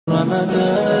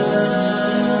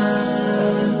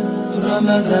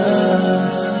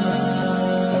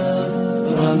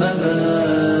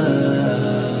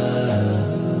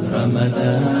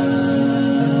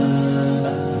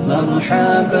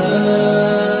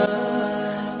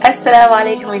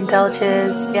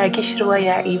Indulgers Ya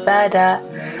Ebadah.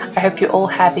 I hope you're all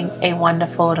having a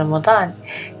wonderful Ramadan.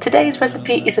 Today's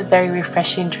recipe is a very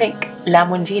refreshing drink,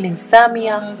 lamugin in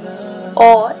Samia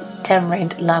or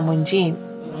tamarind lamugin.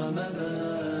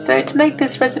 So to make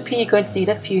this recipe, you're going to need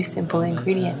a few simple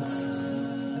ingredients: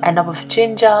 a knob of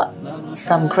ginger,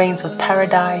 some grains of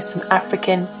paradise, some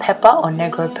African pepper or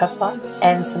negro pepper,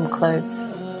 and some cloves.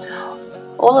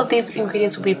 All of these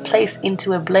ingredients will be placed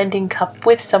into a blending cup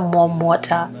with some warm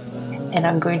water, and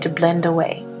I'm going to blend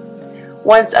away.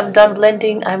 Once I'm done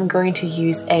blending, I'm going to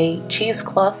use a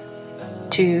cheesecloth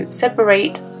to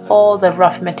separate all the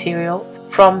rough material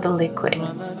from the liquid.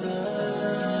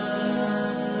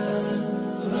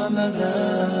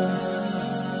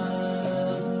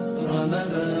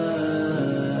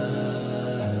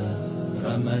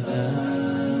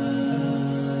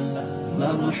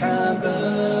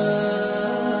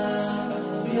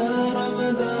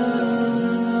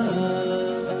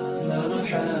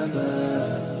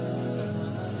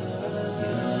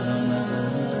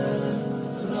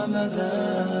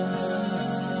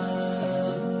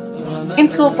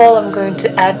 Into a bowl, I'm going to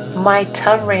add my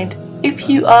tamarind. If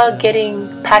you are getting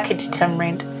packaged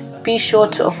tamarind, be sure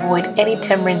to avoid any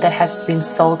tamarind that has been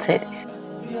salted.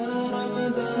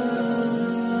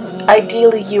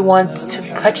 Ideally, you want to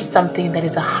purchase something that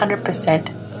is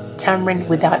 100% tamarind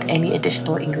without any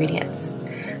additional ingredients.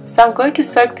 So I'm going to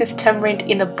soak this tamarind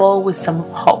in a bowl with some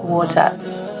hot water.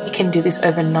 You can do this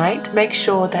overnight. Make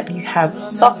sure that you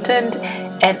have softened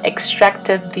and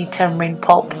extracted the tamarind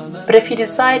pulp. But if you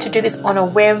decide to do this on a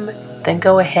whim, then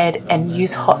go ahead and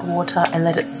use hot water and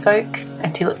let it soak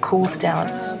until it cools down.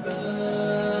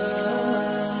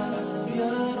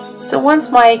 So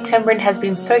once my tamarind has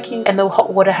been soaking and the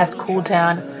hot water has cooled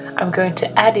down, I'm going to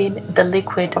add in the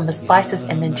liquid from the spices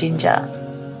and the ginger.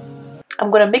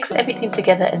 I'm going to mix everything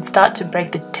together and start to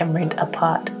break the tamarind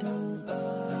apart.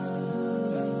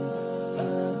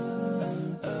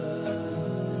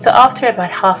 So after about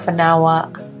half an hour,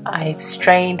 I've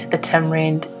strained the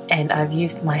tamarind and I've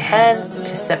used my hands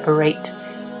to separate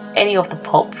any of the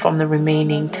pulp from the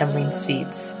remaining tamarind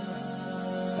seeds.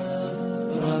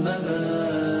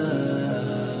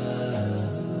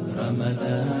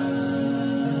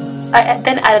 I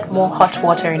then added more hot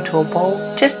water into a bowl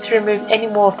just to remove any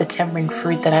more of the tamarind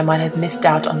fruit that I might have missed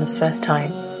out on the first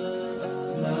time.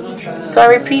 So I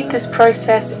repeat this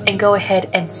process and go ahead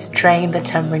and strain the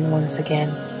tamarind once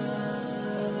again.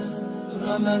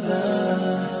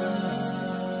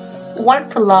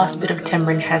 Once the last bit of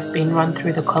tamarind has been run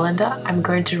through the colander, I'm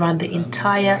going to run the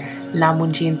entire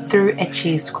lamugin through a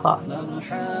cheesecloth.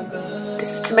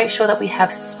 This is to make sure that we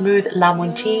have smooth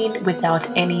lamugin without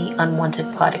any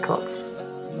unwanted particles.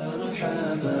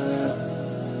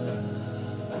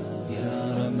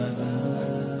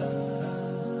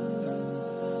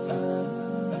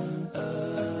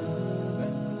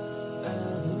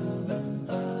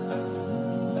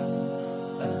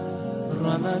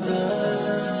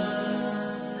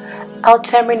 Our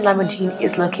tamarind lamugin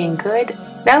is looking good.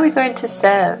 Now we're going to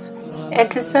serve.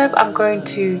 And to serve, I'm going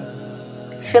to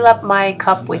fill up my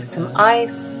cup with some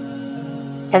ice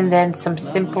and then some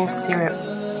simple syrup.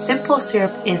 Simple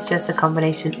syrup is just a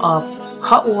combination of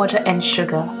hot water and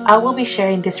sugar. I will be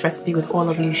sharing this recipe with all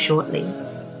of you shortly.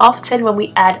 Often when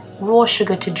we add raw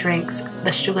sugar to drinks,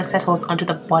 the sugar settles onto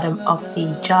the bottom of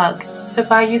the jug. So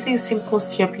by using simple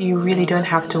syrup, you really don't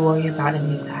have to worry about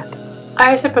any of that.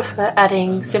 I also prefer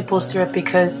adding simple syrup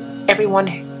because everyone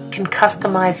can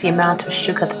customize the amount of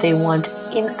sugar that they want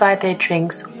inside their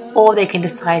drinks, or they can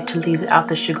decide to leave out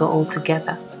the sugar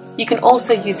altogether. You can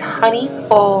also use honey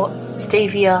or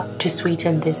stevia to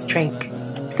sweeten this drink.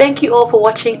 Thank you all for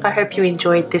watching. I hope you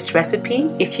enjoyed this recipe.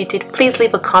 If you did, please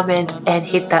leave a comment and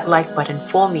hit that like button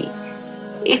for me.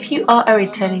 If you are a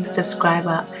returning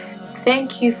subscriber,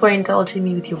 thank you for indulging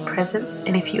me with your presence.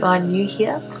 And if you are new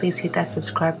here, please hit that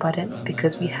subscribe button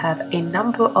because we have a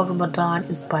number of Ramadan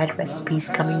inspired recipes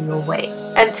coming your way.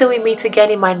 Until we meet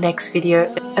again in my next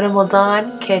video,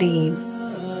 Ramadan Kareem.